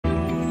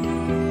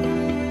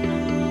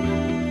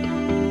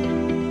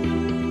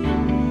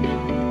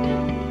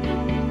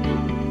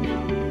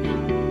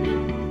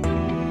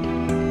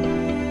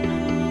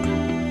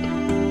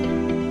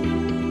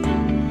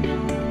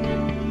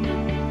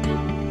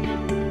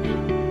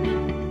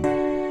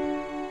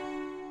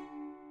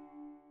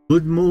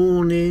Good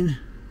morning,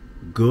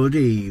 good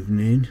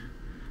evening,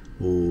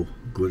 or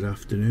good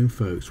afternoon,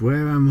 folks.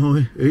 Where am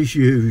I? As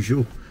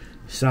usual,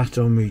 sat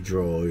on me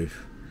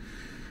drive.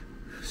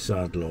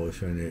 Sad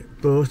life, isn't it?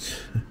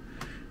 But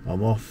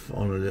I'm off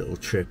on a little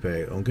trip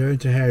out. I'm going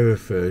to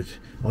Hereford.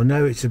 I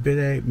know it's a bit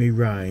out my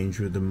range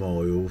with the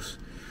miles,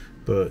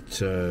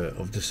 but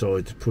I've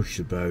decided to push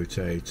the boat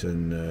out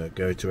and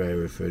go to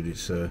Hereford.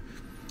 It's a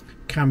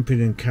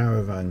camping and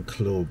caravan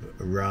club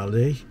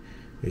rally.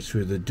 It's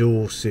with the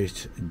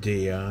Dorset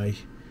DA.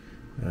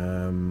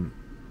 I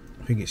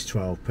think it's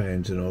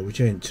 £12 a night, which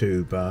ain't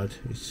too bad.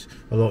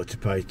 I like to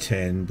pay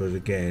 10, but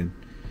again,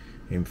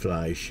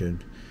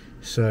 inflation.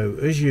 So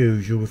as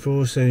usual,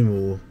 before I say any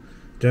more,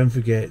 don't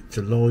forget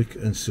to like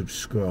and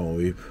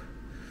subscribe.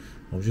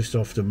 I'm just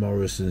off to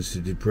Morrison's to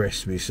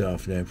depress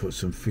myself now and put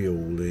some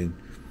fuel in.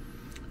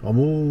 I'm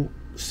all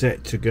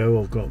set to go.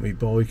 I've got my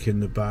bike in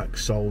the back,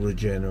 solar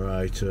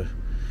generator.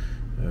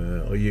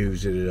 I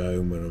use it at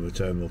home when I'm at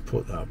home. I'll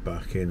put that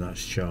back in.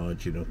 That's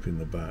charging up in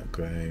the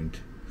background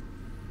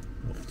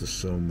off the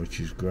sun, which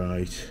is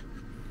great.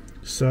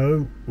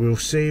 So we'll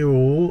see you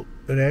all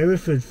at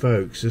Hereford,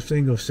 folks. The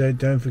thing I've said,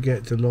 don't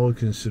forget to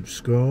like and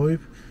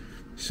subscribe.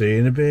 See you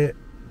in a bit.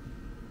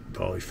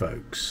 Bye,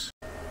 folks.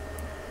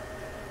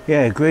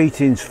 Yeah,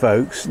 greetings,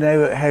 folks.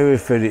 Now at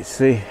Hereford, it's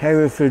the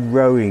Hereford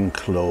Rowing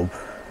Club.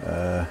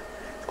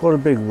 It's quite a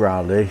big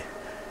rally.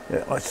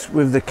 It's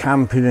with the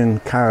Camping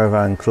and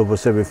Caravan Club, I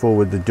said before,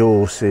 with the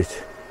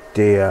Dorset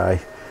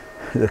DA.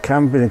 The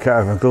Camping and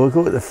Caravan Club, I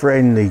call it the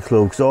friendly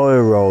club, because I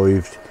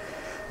arrived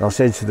and I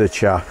said to the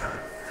chap,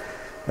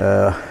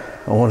 I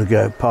want to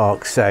go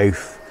Park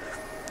South,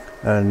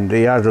 and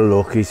he had a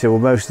look. He said, well,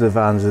 most of the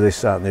vans are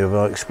this, that and the other.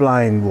 I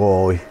explained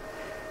why.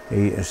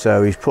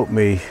 So he's put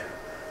me,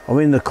 I'm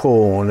in the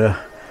corner,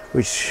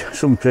 which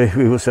some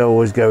people say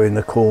always go in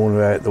the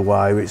corner out the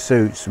way, which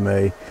suits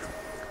me.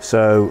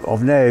 So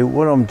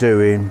what I'm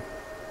doing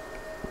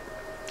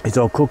is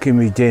I'm cooking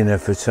me dinner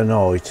for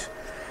tonight,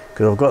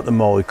 because I've got the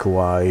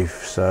microwave.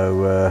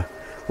 So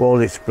while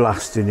it's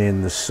blasting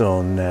in the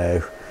sun now,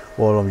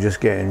 while I'm just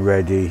getting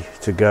ready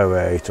to go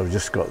out, I've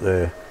just got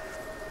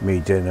me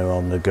dinner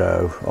on the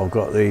go. I've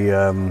got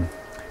the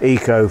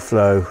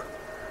EcoFlow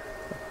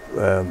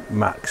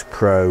Max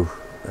Pro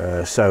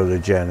solar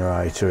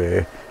generator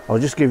here. I'll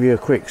just give you a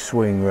quick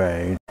swing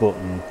round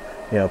button.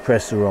 Yeah, I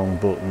pressed the wrong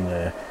button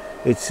there.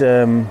 It's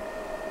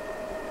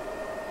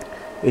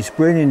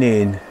bringing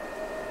in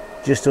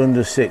just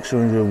under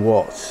 600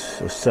 watts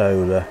of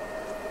solar.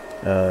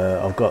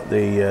 I've got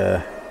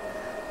the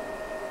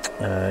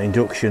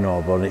induction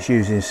hob on. It's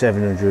using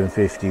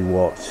 750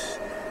 watts.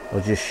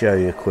 I'll just show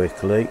you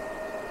quickly.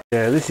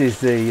 Yeah, this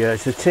is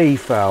it's a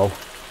Tefal.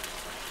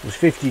 It was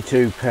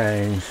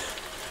 £52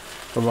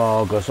 from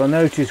Argos. I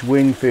noticed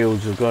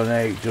Winfields have got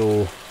an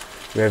outdoor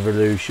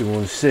Revolution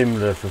one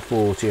similar for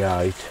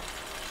 48.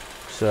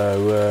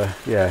 So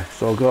yeah,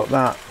 so I've got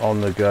that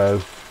on the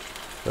go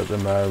at the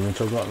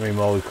moment. I've got my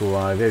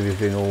microwave,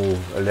 everything all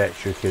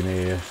electric in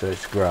here, so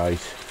it's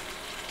great.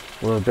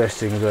 One of the best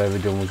things I've ever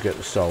done was get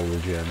the solar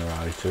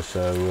generator.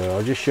 So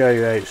I'll just show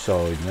you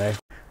outside now.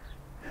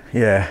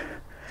 Yeah,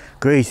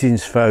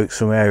 greetings, folks,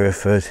 from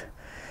Hereford.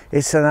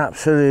 It's an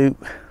absolute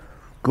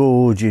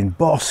gorging,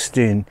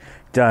 Boston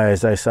day,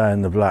 as they say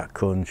in the Black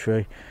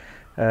Country.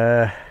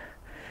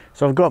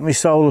 So I've got my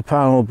solar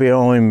panel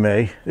behind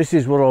me. This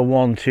is what I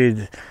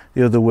wanted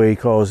the other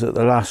week. I was at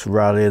the last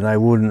rally and they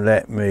wouldn't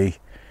let me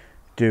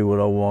do what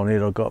I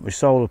wanted. I've got my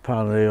solar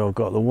panel here. I've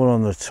got the one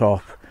on the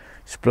top.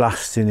 It's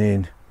blasting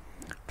in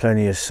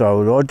plenty of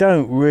solar. I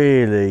don't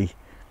really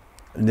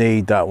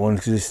need that one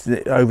because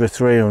it's over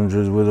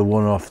 300 with the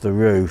one off the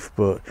roof.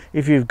 But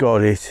if you've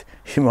got it,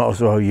 you might as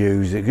well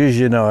use it, because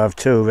you know I have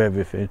two of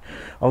everything.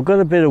 I've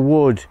got a bit of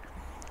wood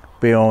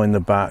behind the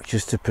back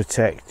just to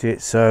protect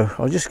it, so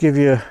I'll just give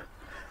you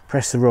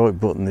press the right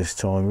button this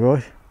time,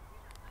 right?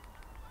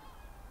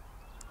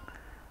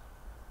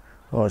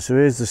 Right, so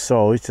here's the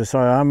site. So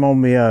I'm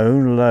on my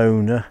own,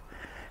 loner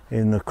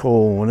in the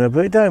corner,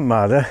 but it don't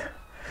matter.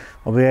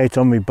 I'll be out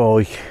on my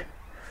bike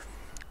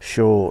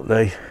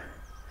shortly.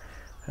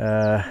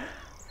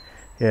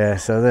 Yeah,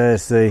 so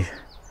there's the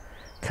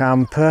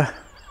camper.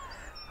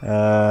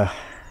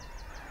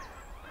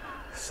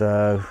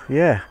 So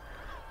yeah,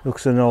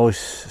 looks a nice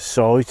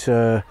site.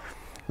 The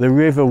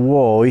River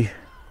Wye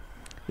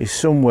is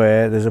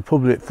somewhere. There's a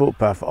public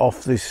footpath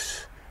off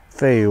this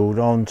field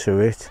onto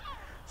it,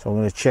 so I'm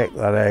going to check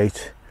that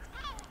out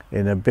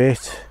in a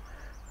bit.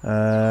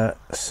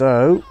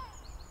 So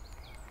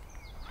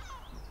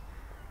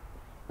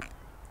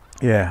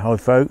yeah, hi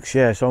folks.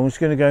 Yeah, so I'm just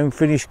going to go and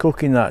finish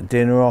cooking that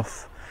dinner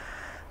off,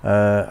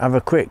 have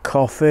a quick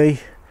coffee,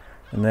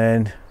 and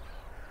then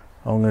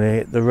I'm going to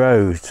hit the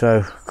road.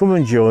 So come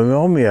and join me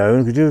on my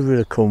own. I could do a bit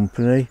of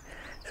company.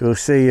 So we'll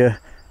see you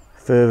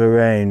further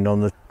round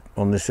on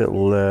this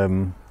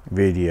little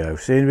video.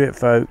 See you in a bit,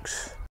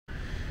 folks.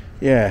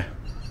 Yeah,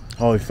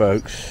 hi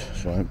folks.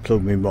 So I won't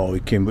plug my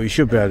mic in, but you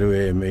should be able to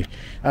hear me.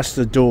 That's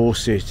the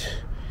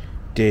Dorset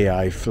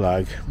DA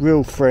flag.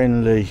 Real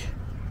friendly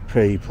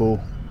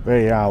people.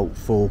 very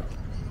helpful.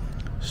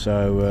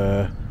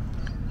 So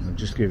I'll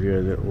just give you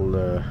a little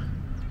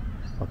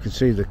I can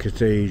see the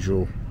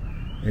cathedral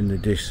in the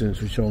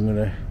distance, which I'm going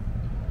to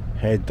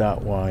head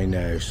that way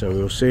now, so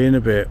we'll see in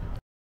a bit.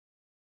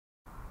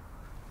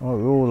 Right,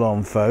 we're all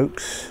on,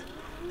 folks.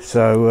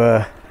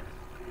 So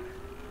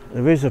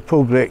there is a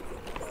public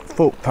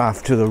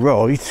footpath to the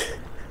right,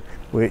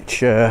 which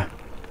just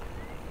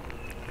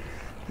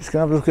going to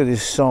have a look at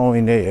this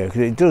sign here,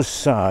 because it does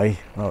say,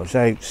 well, it's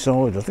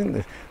outside. I think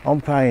that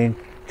I'm paying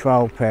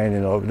 £12 a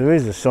night, but there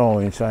is a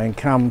sign saying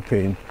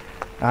camping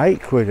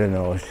 £8 a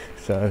night,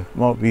 so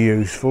might be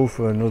useful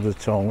for another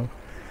time.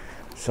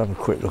 Let's have a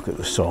quick look at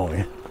the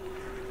sign.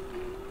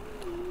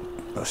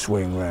 I'll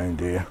swing round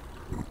here.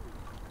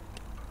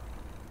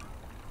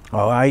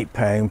 Oh,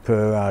 £8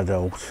 per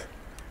adult,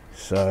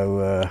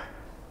 so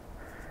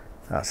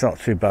that's not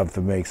too bad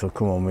for me because I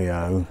come on my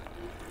own.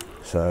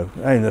 So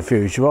in the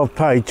future, I've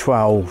paid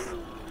 12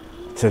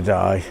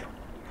 today,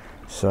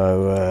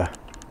 so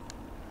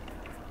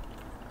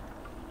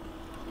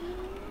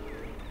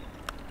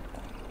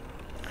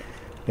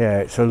yeah,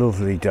 it's a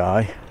lovely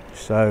day.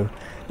 So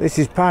this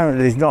is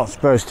apparently not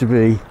supposed to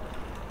be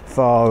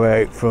far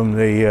out from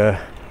the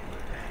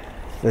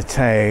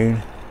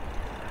town,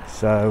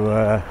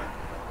 so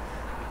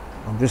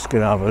I'm just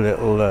going to have a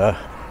little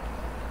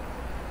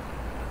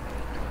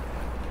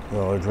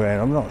ride around.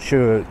 I'm not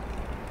sure,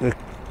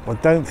 I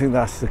don't think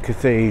that's the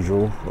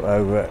cathedral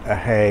over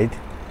ahead,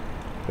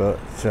 but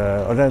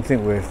I don't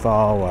think we're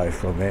far away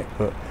from it,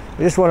 but I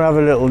just want to have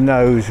a little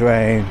nose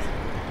round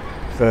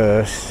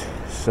first,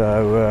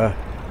 so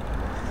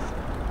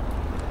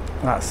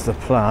that's the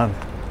plan.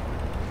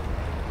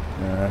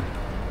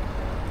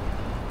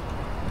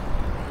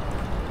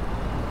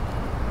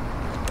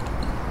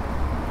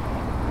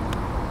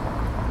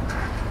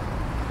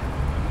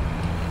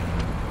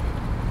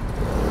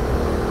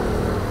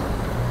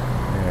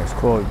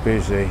 Quite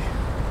busy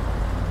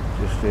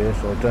just here,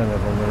 so I don't know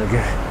if I'm going to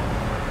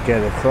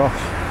get across.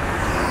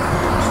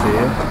 Just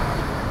here,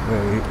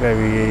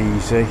 very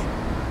easy.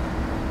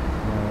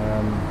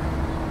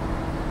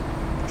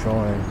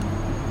 Try and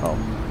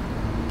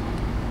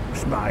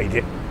just made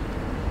it.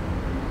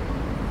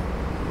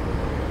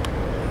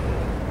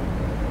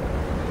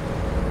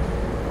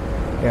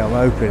 Yeah, I'm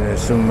hoping there's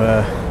some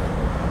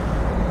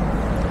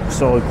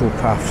cycle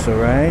paths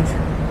around.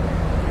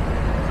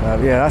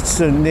 Yeah, that's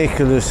St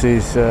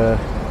Nicholas's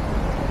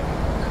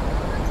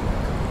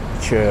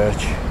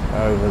church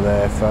over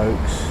there,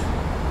 folks.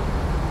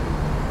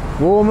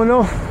 Warm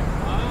enough?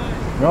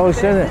 Nice,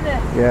 isn't it?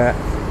 Yeah.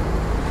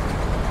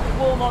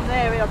 Warm on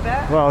there, I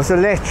bet. Well, it's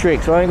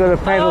electric, so I ain't got a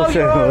pedal to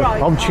it.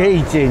 Right. I'm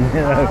cheating,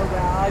 you know. Oh,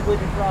 yeah, I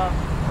wouldn't rather.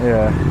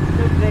 Yeah.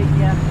 Could be,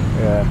 yeah.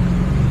 Yeah.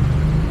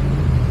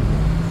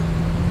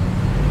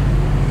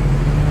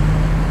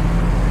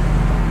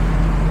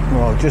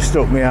 Well, I've just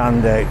stuck my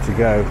hand out to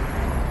go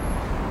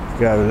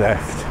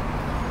left.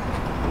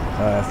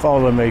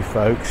 Follow me,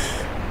 folks.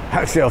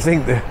 Actually, I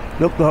think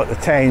looked like the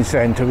town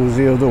centre was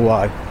the other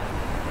way,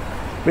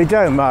 but it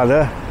don't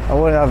matter. I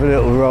want to have a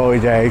little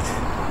ride out,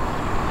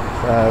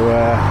 so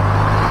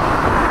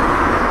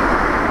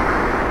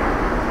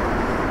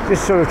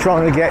just sort of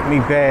trying to get me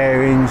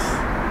bearings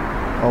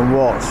on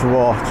what's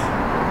what.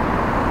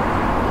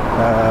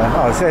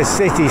 Oh, it says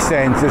city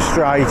centre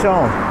straight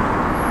on,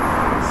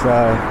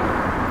 so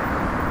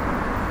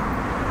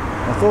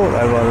I thought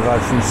they would have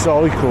had some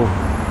cycle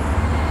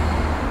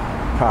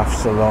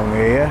paths along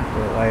here,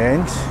 but they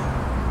ain't.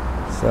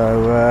 So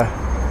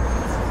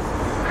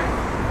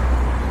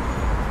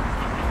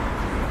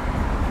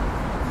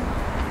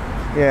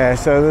yeah,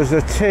 so there's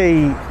a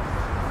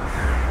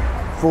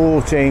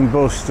T14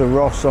 bus to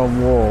Ross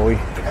on Wye.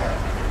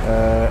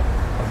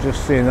 I've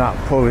just seen that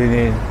pulling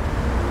in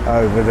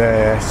over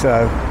there,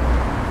 so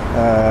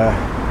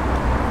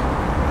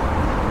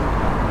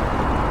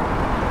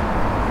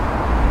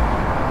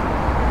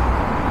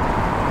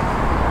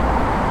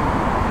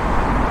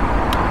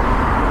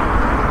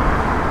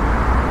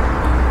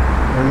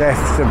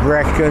left to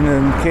Brecon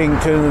and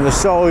Kington and the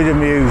Cider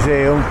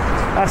Museum.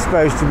 That's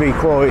supposed to be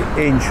quite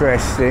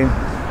interesting.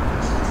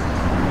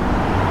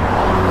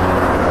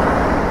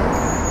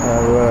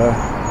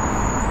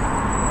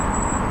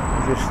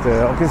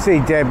 I can see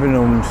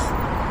Debenhams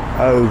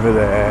over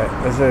there.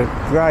 There's a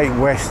Great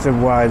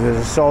Western Way, there's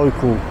a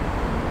cycle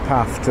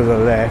path to the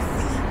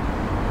left.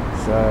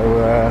 So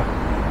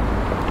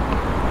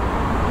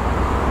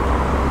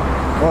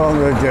what I'm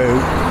going to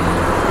do,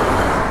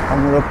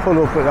 I'm going to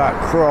pull up at that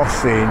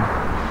crossing,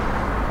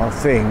 I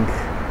think,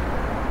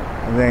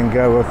 and then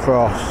go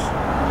across.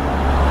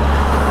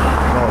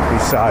 Might be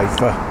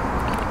safer.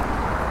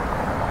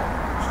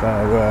 So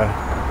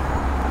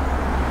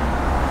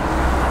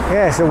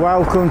yeah, so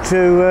welcome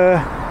to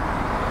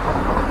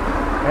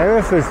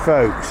Hereford,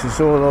 folks. That's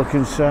all I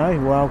can say.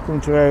 Welcome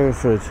to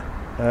Hereford.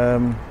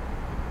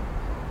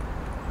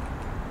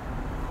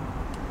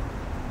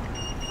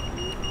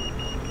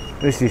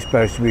 This is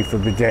supposed to be for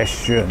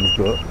pedestrians,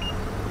 but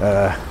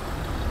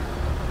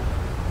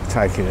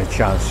taking a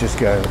chance just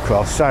going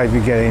across. Save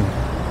you getting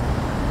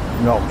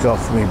knocked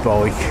off my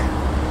bike.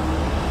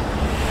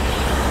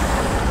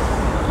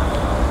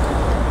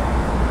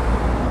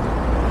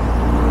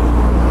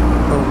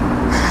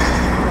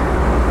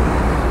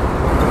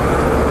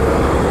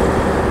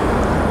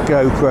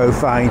 GoPro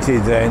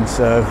fainted then,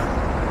 so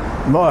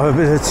might have a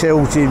bit of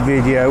tilted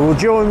video. Well,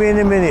 join me in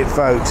a minute,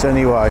 folks,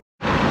 anyway.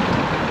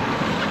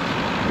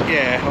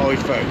 Yeah, hi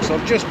folks,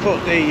 I've just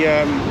put the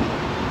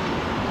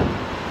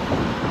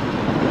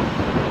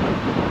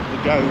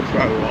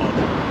GoPro on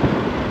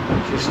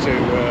just to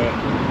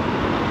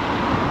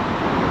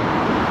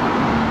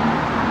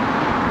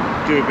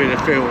do a bit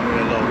of filming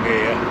along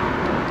here.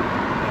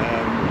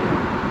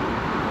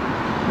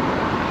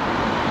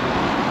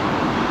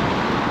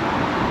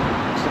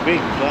 It's a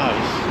big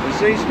place. There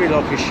seems to be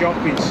like a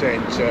shopping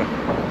centre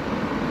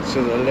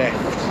to the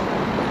left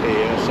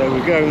here, so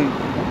we're going to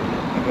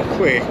have a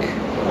quick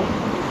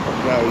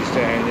goes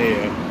down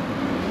here.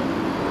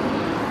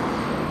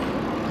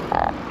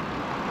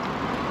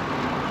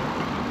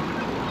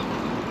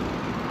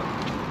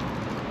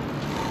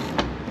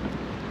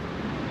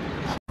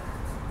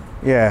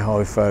 Yeah,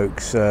 hi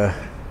folks,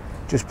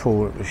 just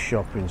pulled up the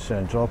shopping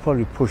centre. I'll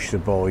probably push the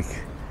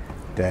bike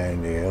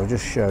down here. I'll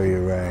just show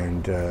you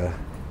around. A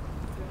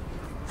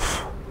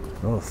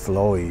lot of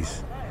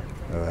flies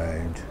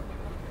around.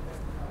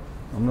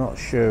 I'm not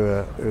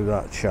sure who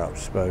that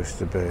chap's supposed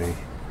to be.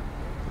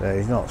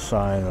 He's not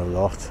saying a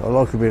lot. I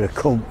like a bit of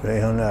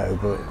company, I know,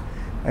 but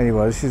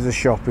anyway, this is the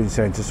shopping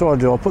centre. So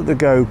I'll put the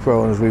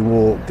GoPro on as we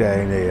walk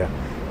down here.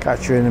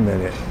 Catch you in a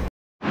minute.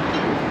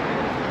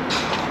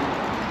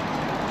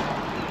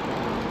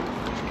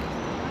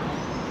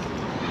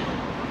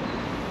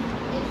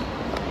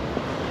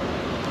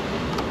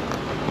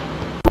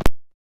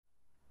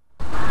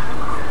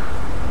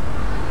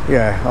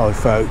 Yeah, hi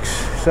folks.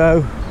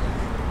 So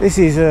this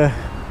is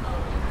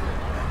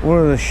one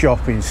of the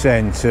shopping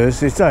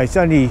centres. It's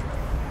only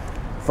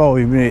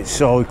 5-minute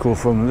cycle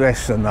from,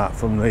 less than that,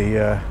 from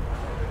the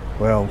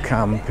where I'm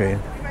camping.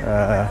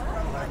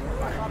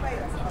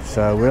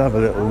 So we'll have a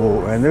little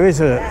walk around. There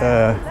is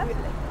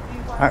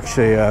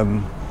actually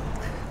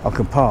I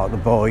can park the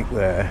bike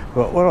there,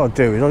 but what I'll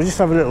do is I'll just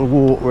have a little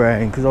walk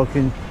around because I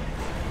can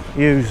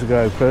use the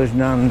GoPro. There's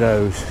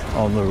Nando's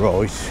on the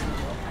right.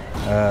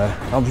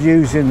 I'm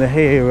using the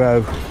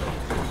Hero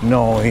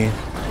 9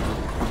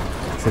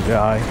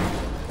 today.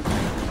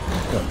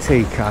 Got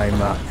TK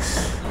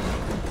Maxx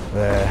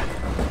there,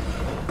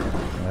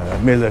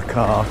 Miller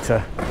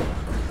Carter.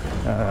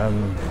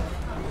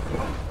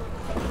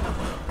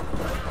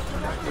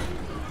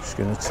 Just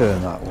going to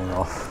turn that one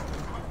off.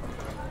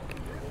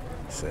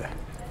 So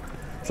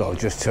I'll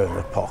just turn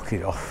the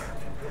pocket off.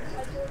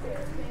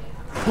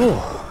 Whew.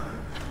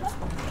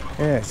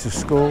 Yeah, it's a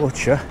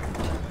scorcher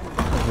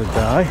of the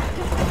day.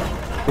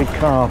 Big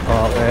car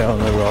park there on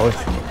the right.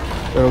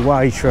 There are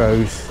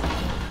Waitrose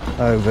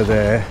over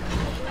there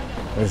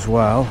as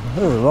well.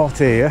 There's a lot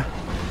here.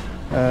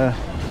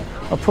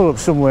 I'll pull up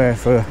somewhere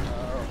for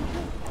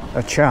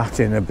a chat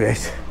in a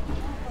bit.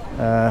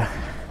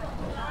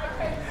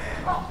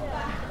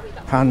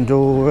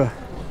 Pandora,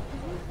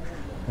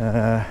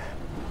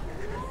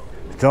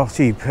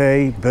 Dotty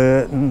P,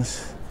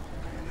 Burton's.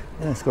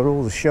 Yeah, it's got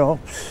all the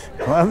shops.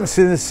 I haven't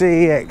seen the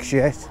CEX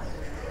yet,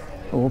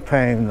 or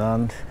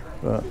Poundland,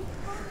 but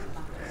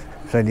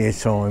plenty of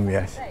time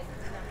yet.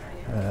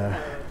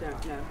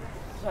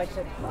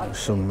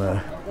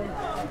 Some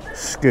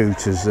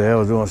scooters there. I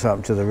don't know what's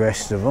happened to the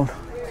rest of them.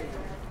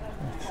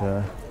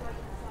 But,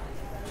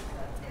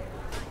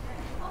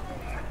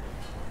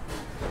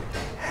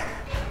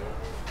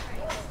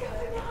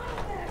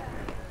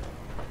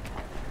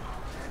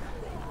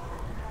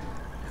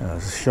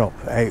 there's a shop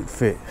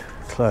outfit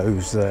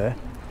closed there.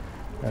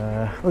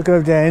 We'll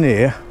go down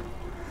here.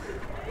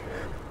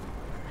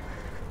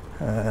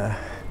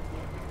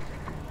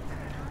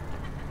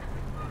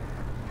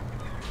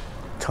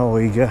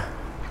 Tiger,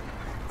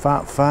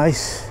 Fat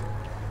Face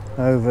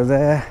over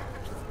there.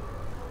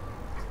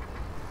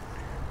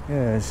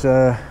 Yeah, it's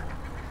a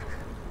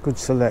good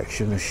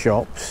selection of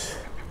shops.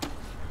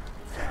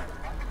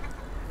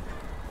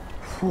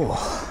 Whew.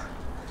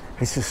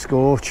 It's a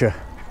scorcher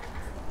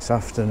this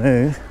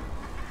afternoon.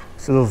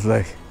 It's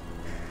lovely,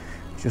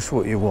 just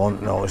what you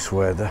want, nice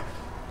weather.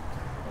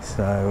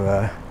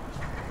 So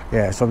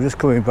yeah, so I'm just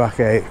coming back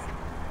out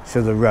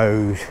to the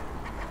road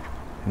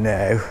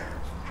now.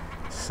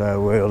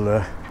 So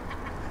we'll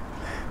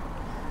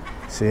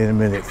see you in a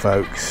minute,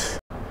 folks.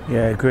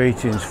 Yeah,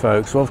 greetings,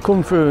 folks. Well, I've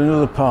come through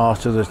another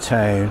part of the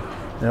town.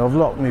 Now, I've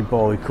locked my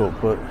bike up,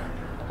 but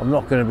I'm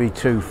not going to be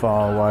too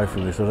far away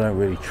from this. I don't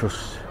really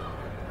trust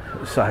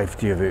the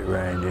safety of it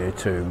around here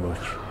too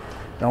much.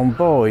 Now, I'm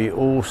by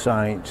All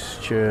Saints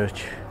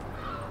Church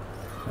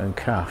and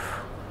Calf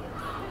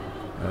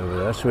over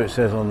there. That's what it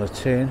says on the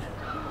tin.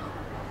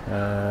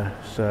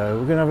 So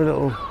we're going to have a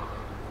little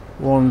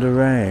wander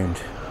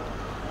around.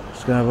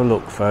 Just going to have a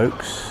look,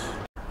 folks.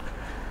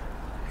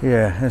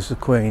 Yeah, there's the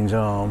Queen's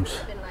Arms.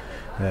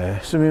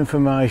 Some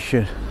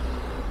information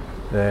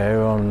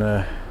there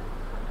on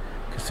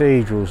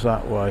cathedrals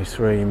that way,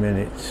 3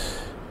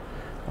 minutes.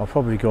 I'll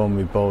probably go on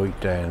my bike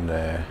down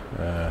there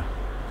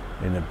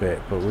in a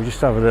bit, but we'll just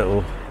have a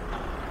little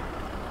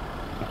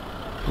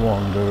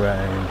wander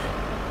around.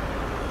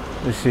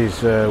 This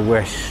is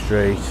West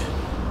Street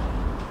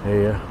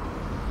here,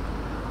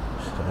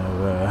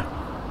 so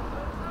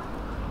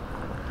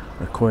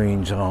the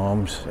Queen's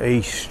Arms,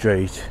 East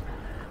Street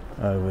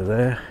over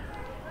there.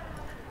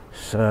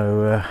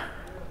 So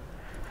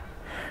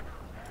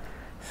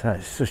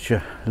it's such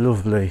a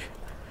lovely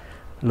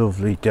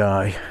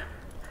day.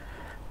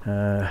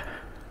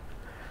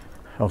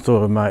 I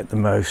thought I'd make the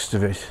most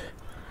of it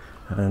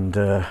and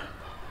have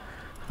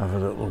a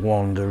little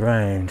wander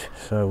around,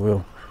 so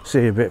we'll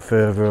see a bit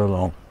further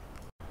along.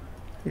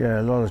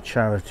 Yeah, a lot of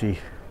charity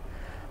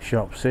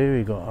shops here.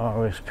 We've got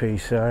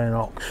RSPCA and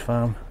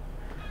Oxfam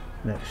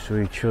next to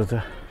each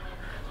other.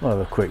 I'll have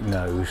a quick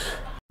nose.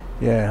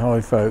 Yeah,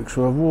 hi folks.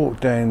 Well, I've walked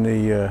down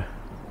the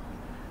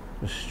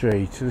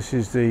street. This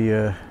is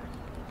the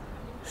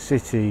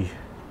City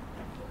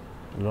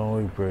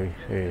Library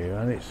here,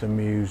 and it's a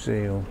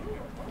museum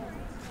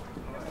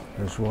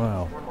as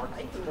well.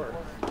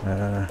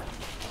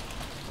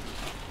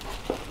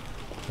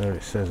 There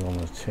it says on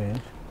the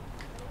tin.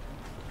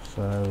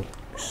 So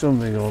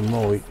something I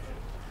might,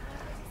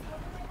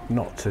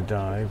 not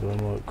today, but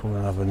I might come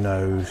and have a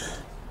nose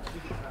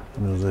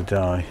another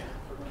day.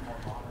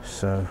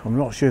 So I'm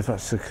not sure if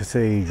that's the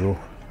cathedral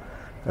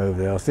over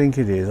there. I think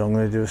it is. I'm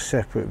going to do a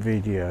separate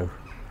video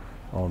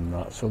on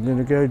that. So I'm going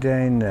to go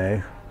down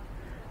now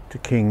to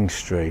King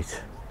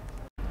Street.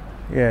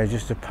 Yeah,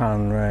 just a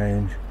pan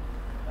round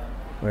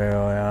where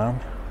I am.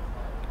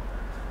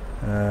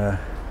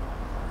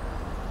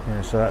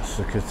 Yeah, so that's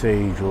the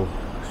cathedral.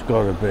 It's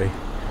got to be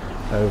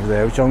over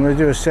there, which I'm going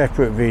to do a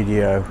separate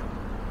video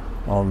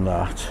on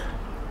that.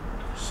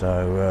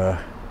 So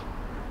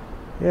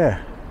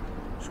yeah,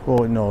 it's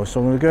quite nice.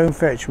 So I'm going to go and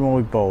fetch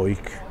my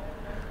bike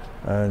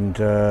and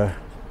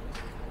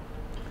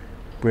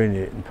bring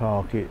it and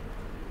park it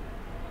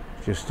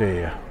just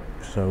here.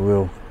 So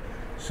we'll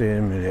see in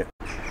a minute.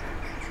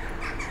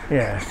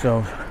 Yeah,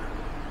 so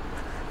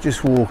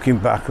just walking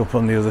back up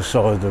on the other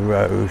side of the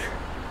road.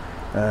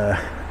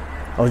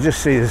 I'll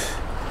just see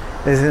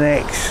there's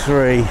an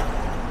X3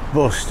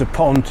 bus to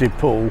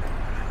Pontypool,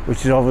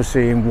 which is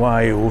obviously in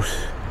Wales,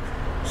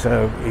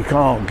 so you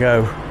can't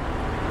go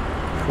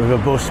with a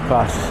bus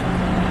pass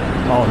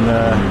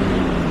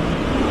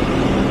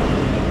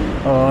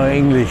on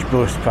English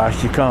bus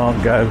pass. You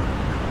can't go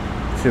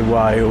to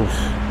Wales.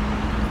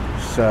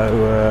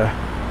 So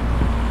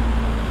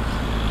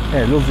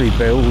yeah, lovely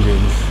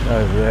buildings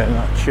over there, and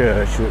that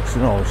church looks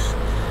nice.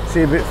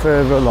 See a bit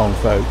further along,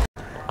 folks.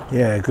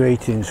 Yeah,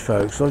 greetings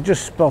folks. I've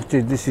just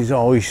spotted this is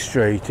High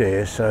Street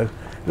here, so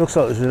it looks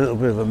like there's a little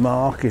bit of a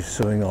market or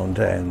something on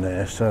down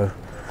there, so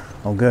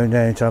I'm going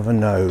down to have a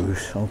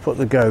nose. I'll put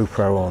the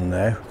GoPro on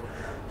now,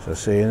 so I'll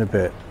see you in a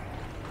bit.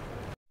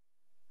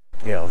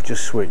 Yeah, I've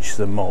just switched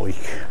the mic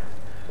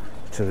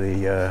to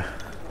the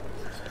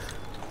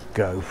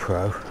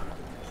GoPro,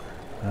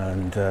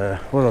 and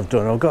what I've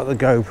done, I've got the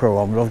GoPro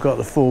on, but I've got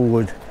the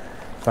forward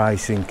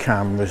facing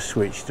camera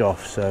switched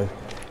off, so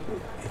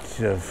it's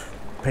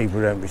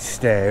people don't be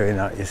staring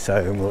at you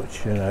so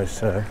much, you know,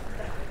 so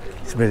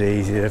it's a bit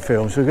easier to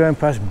film. So we're going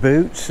past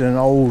Boots, an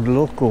old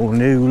look or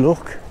new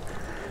look.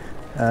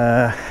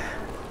 I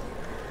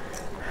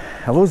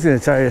was going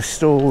to tell you a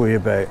story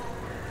about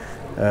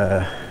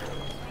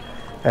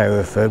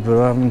Hereford, but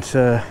I haven't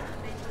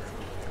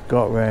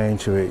got round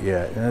to it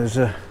yet. There's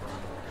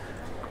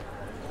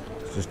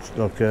just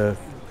like a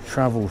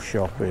travel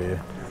shop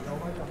here.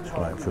 Just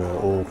waiting for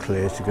all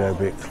clear to go a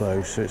bit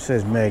closer. It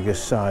says mega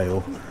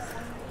sale.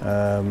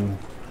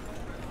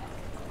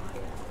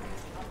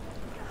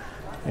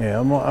 Yeah,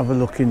 I might have a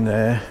look in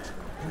there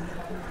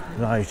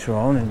later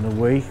on in the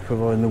week,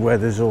 providing the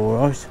weather's all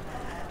right.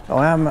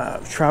 I am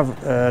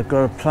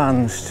got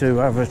plans to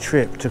have a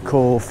trip to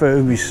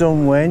Corfu. My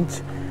son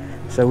went,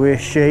 so we're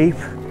sheep,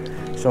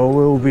 so I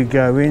will be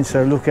going.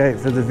 So look out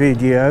for the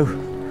video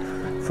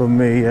from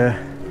me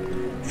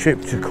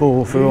trip to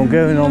Corfu. I'm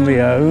going on my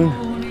own,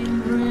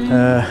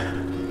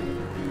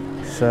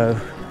 so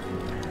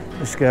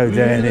let's go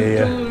down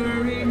here.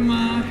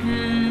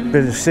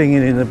 Bit of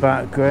singing in the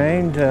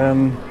background.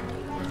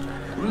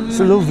 It's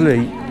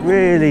lovely,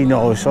 really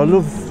nice. I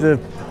love the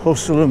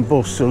hustle and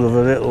bustle of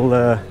a little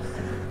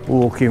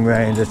walking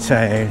round the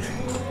town.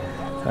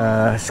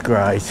 It's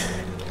great,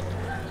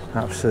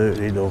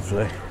 absolutely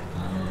lovely.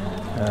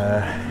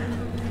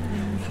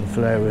 Some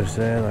flowers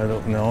there, they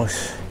look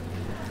nice.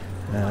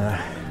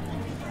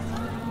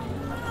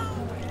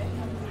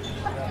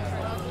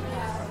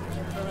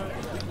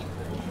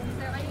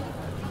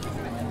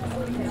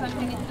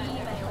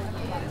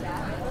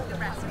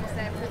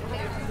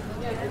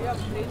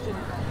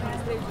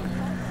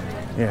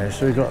 Yeah,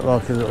 so we've got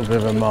like a little bit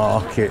of a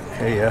market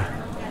here.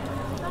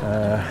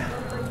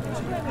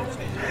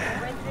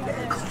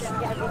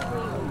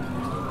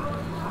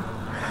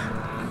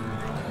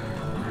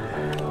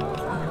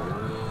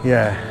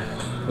 Yeah,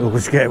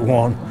 always get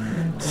one.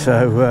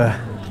 So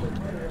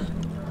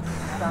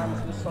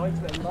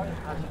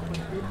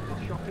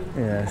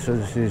Yeah, so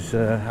this is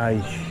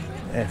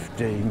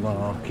HFD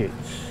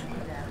markets.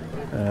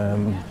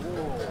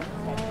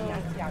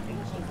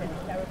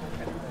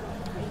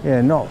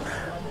 Yeah,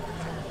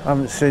 I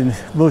haven't seen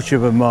much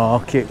of a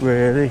market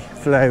really.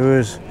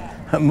 Flowers,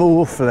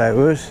 more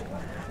flowers.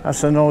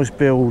 That's a nice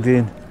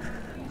building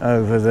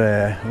over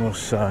there, I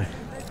must say.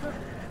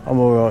 I'm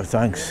alright,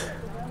 thanks.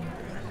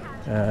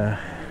 Yeah,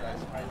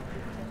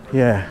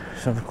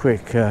 let's have a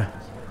quick,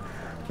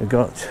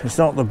 it's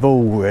not the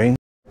bull ring.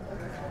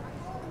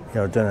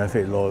 Yeah, I don't know if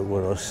it liked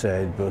what I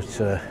said,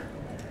 but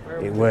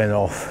it went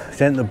off.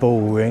 It ain't the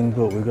bull ring,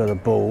 but we've got a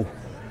bull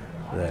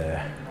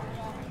there.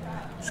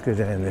 Let's go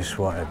down this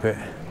way a bit.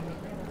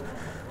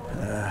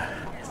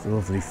 It's the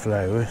lovely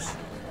flowers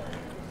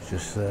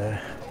just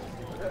there.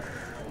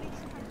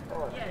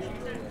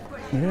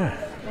 Yeah,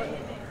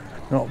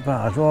 not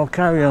bad. Well, I'll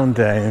carry on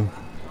down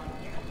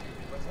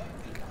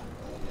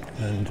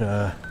and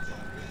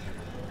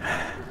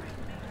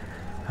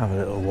have a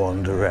little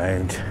wander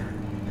around.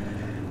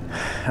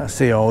 That's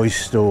the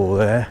ice store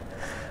there,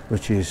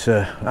 which is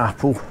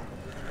Apple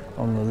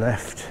on the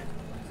left.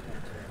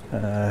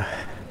 There's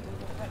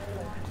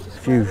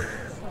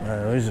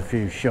a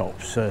few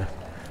shops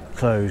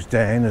closed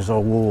down as I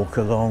walk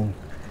along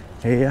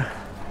here.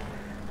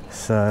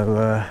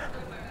 So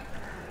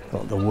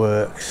got the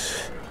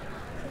works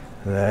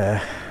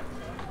there.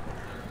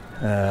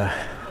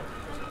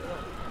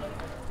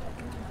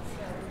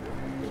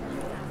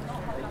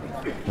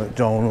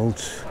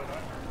 McDonald's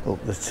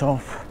up the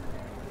top.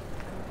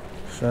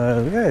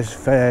 So yeah, it's a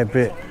fair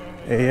bit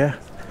here.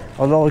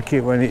 I like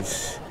it when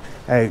it's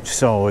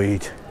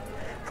outside.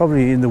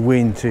 Probably in the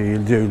winter you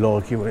do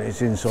like it when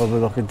it's inside, but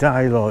like a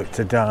day like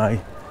today,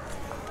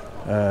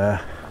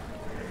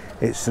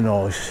 it's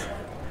nice.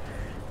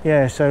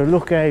 Yeah, so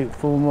look out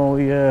for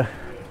my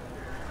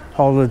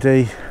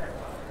holiday,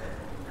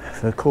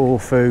 the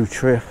Corfu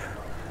trip.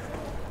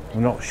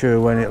 I'm not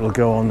sure when it'll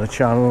go on the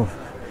channel.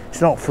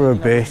 It's not for a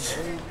bit.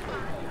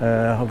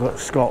 I've got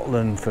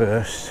Scotland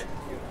first.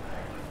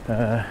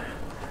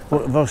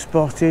 What have I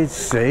spotted?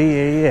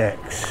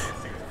 CEX.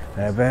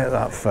 How about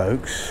that,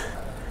 folks?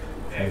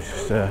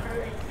 Just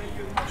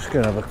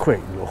going to have a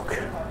quick look.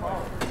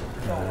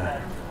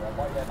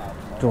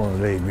 Don't want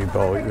to leave my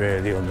bike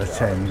really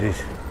unattended,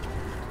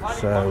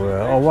 so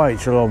I'll wait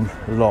till I'm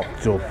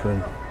locked up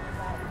and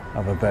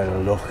have a better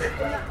look.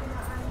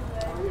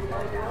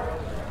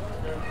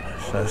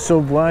 So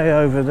Subway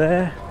over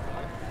there,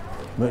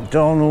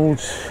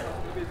 McDonald's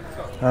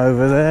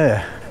over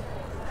there,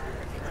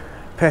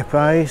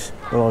 Pepe's.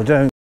 Well, I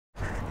don't.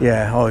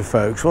 Yeah, hi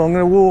folks. Well, I'm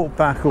going to walk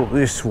back up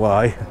this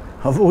way.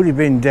 I've already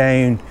been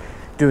down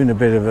doing a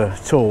bit of a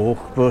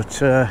talk,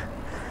 but I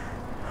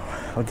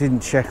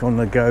didn't check on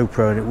the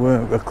GoPro and it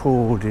weren't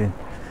recording,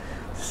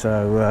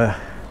 so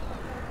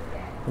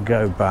we'll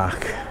go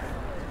back.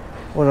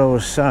 What I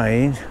was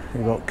saying,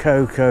 we've got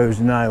Coco's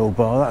nail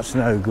bar, that's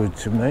no good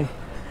to me.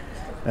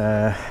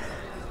 The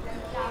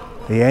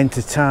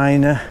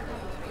Entertainer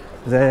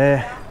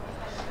there,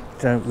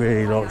 don't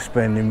really like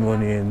spending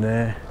money in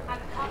there.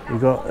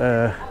 We've got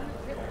a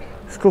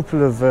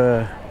couple of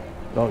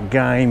like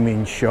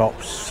gaming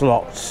shops,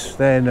 slots,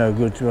 they're no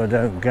good to me, I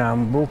don't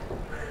gamble.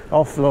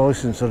 Off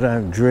licence I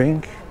don't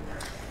drink.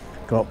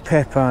 Got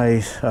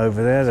Pepe's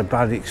over there, a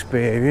bad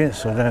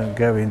experience, I don't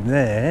go in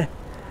there.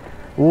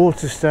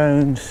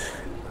 Waterstones,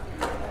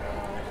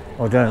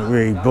 I don't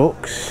read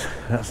books,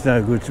 that's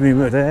no good to me,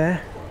 but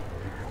there.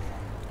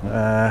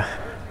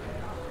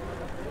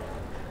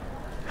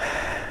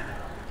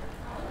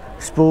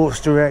 Sports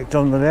Direct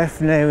on the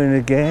left now and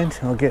again,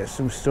 I'll get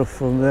some stuff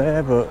from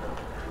there, but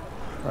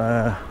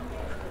I'm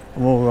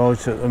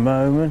alright at the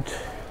moment.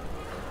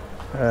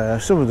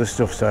 Some of the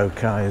stuff's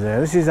okay there.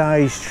 This is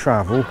Ace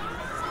Travel,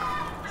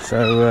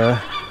 so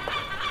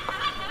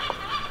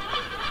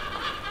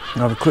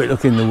I'll have a quick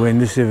look in the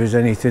window, see if there's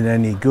anything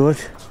any good.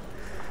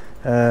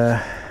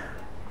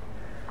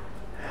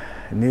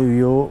 New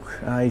York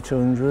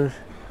 800,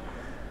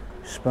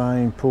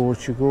 Spain,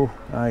 Portugal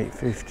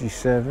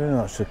 857,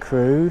 that's a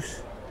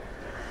cruise.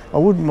 I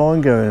wouldn't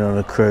mind going on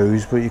a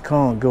cruise, but you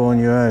can't go on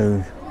your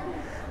own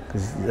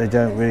because they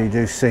don't really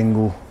do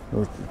single.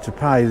 To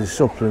pay the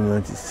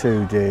supplement it's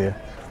too dear.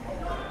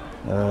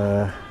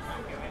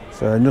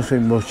 So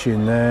nothing much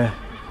in there.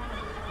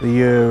 The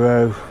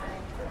euro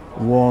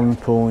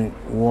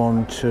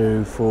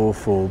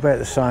 1.1244, about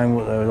the same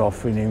what they were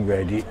offering in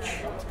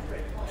Redditch.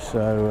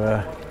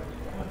 So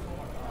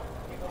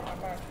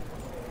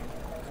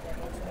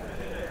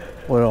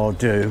what I'll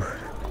do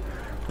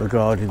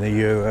regarding the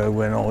euro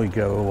when I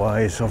go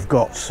away is I've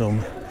got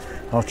some,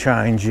 I'll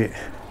change it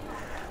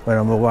when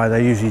I'm away.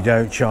 They usually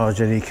don't charge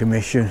any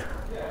commission,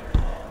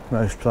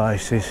 most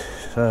places,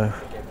 so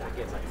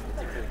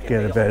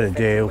get a better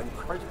deal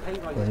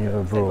when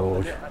you're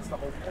abroad.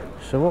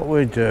 So what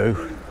we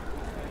do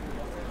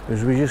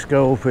is we just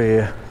go up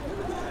here,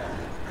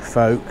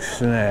 folks,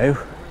 now,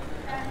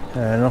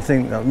 and I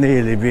think that'll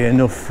nearly be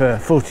enough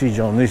footage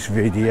on this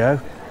video.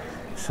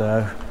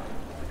 So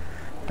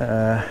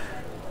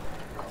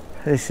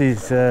This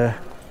is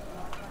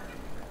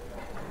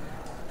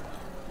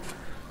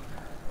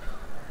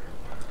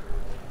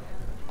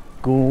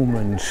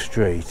Gorman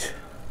Street,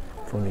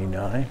 funny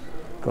name.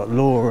 Got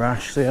Laura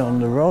Ashley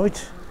on the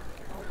right,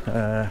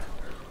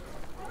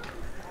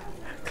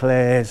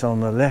 Claire's on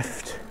the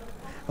left.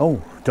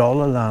 Oh,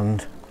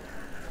 Dollarland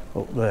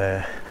up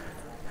there.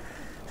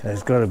 So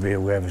there's got to be a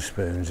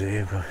Wetherspoons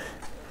here, but,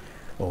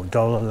 or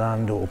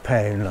Dollarland or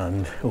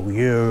Poundland or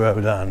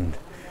Euroland,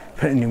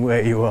 depending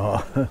where you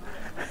are.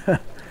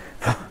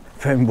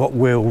 Depending what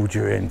world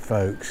you're in,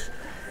 folks.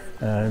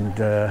 And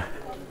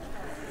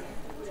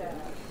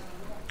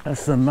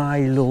that's the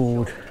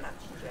Maylord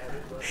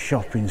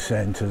shopping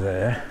centre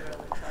there.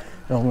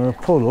 I'm going to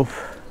pull up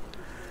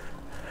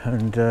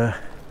and have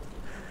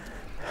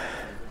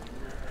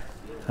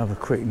a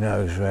quick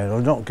nose round.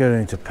 I'm not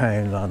going to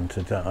Poundland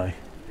today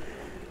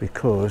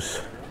because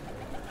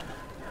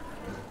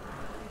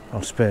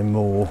I'll spend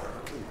more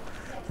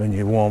than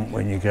you want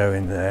when you go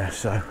in there,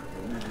 so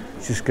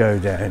just go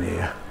down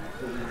here.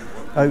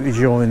 Hope you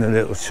join the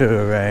little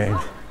tour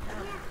around,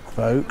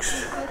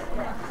 folks.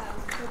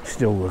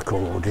 Still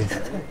recording.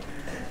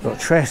 Got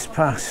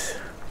Trespass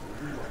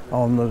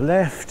on the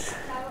left,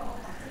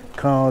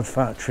 Card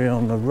Factory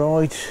on the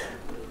right.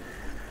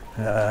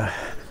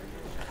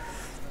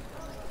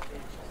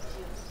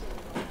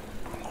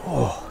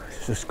 Oh,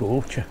 it's a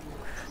scorcher.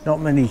 Not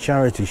many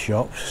charity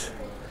shops.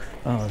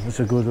 Oh, that's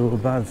a good or a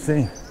bad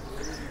thing.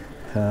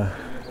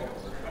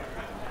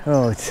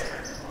 Right.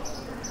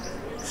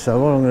 So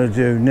what I'm going to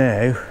do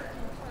now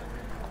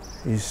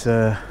is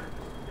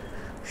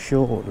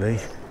shortly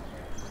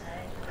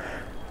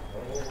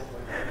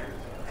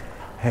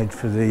head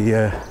for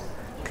the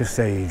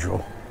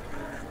cathedral.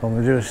 I'm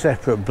going to do a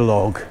separate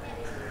blog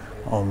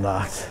on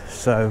that.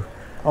 So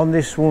on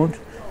this one,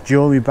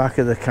 join me back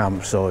at the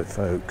campsite,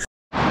 folks.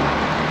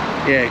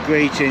 Yeah,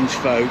 greetings,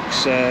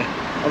 folks.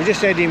 I'm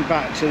just heading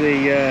back to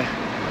the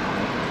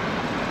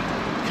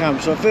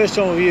campsite. First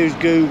time I've used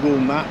Google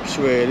Maps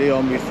really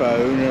on my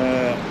phone,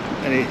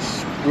 and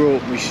it's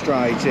brought me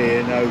straight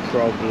here, no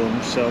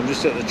problem. So I'm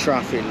just at the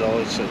traffic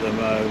lights at the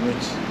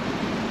moment.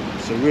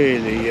 It's a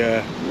really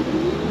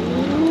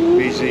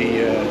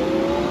busy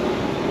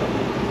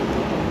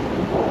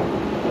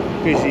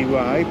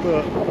way,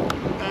 but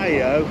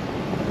hey-o,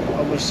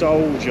 I'm a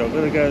soldier. I'm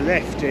going to go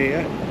left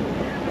here,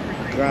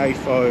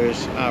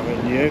 Greyfriars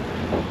Avenue.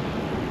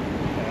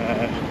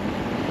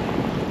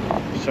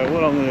 So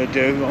what I'm going to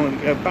do, I'm going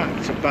to go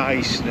back to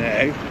base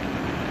now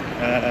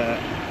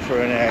for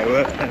an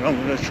hour, and I'm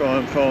going to try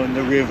and find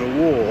the River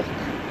Walk.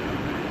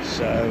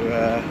 So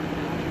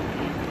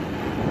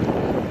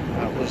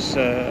that was,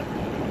 so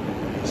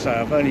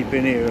I've only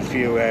been here a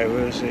few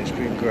hours, it's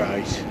been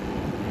great. So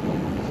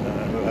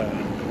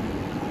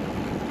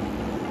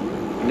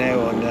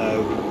now I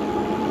know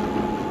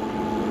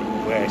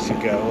where to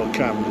go. I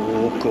can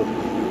walk up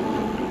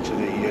to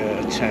the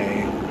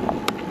town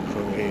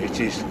from here, it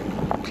is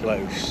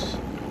close.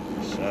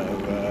 So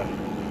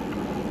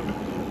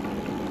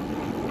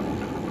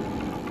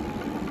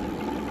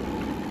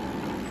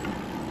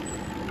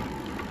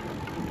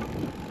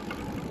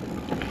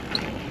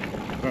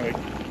right.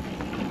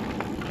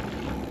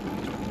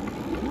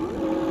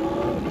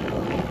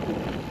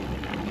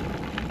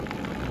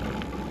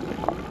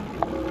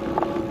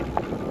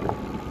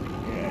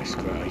 Yeah, it's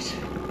great.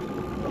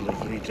 A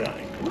lovely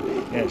day.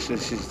 Yes,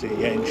 this is the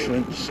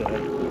entrance. Yeah,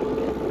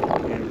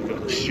 we've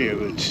got the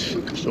stewards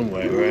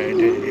somewhere around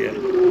here.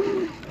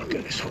 I'll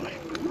go this way.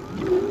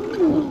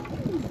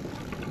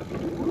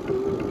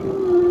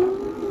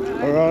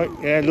 Alright,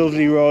 yeah,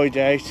 lovely ride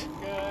out.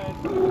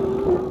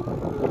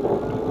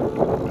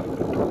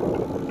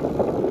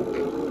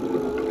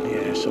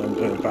 Yeah, so I'm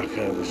going back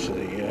over to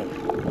the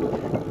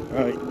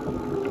right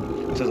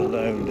to the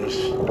loaners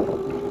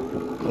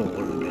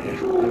corner there.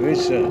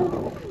 There's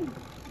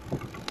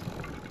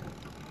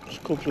a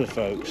couple of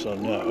folks I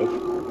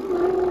know.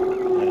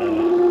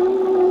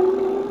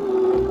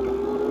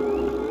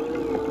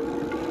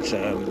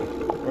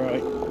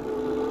 Right,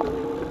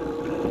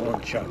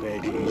 one chap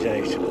here, he's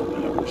out at the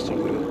moment, so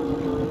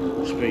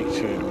we'll speak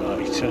to him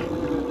later. So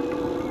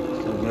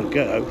I'm going to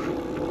go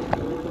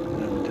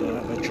and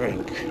have a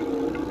drink.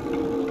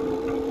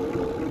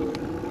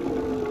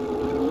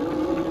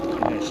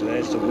 Yeah, so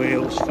there's the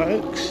wheels,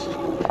 folks.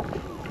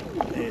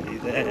 Nearly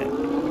there.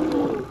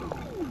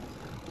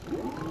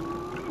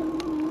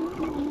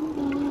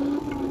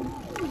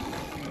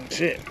 That's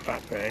it,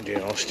 back round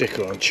here. I'll stick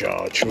her on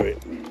charge for it.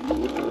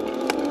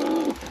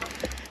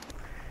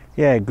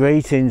 Yeah,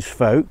 greetings,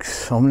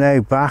 folks. I'm now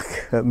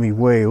back at my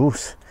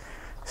wheels.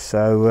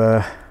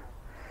 So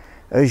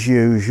as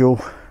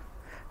usual,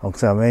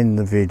 I'm ending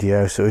the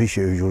video, so as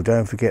usual,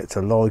 don't forget to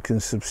like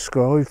and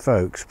subscribe,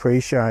 folks.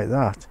 Appreciate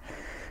that.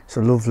 It's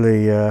a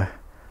lovely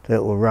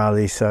little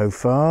rally so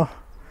far.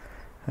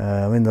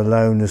 I'm in the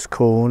loner's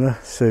corner,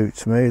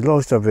 suits me. I'd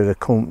like to have a bit of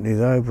company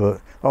though, but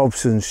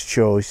Hobson's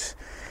choice.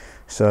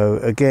 So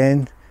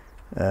again,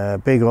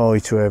 big hi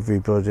to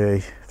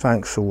everybody.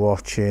 Thanks for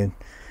watching.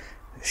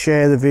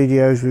 share the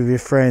videos with your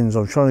friends.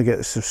 I'm trying to get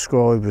the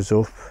subscribers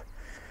up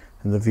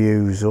and the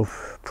views up.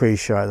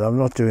 Appreciate that. I'm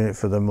not doing it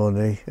for the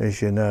money,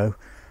 as you know.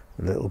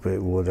 A little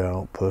bit would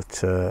help,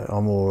 but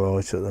I'm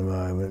alright at the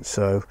moment.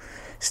 So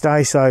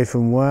stay safe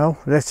and well.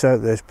 Let's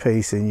hope there's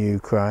peace in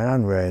Ukraine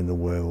and around the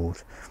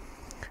world.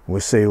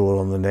 We'll see you all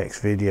on the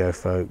next video,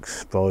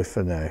 folks. Bye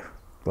for now.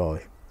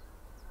 Bye.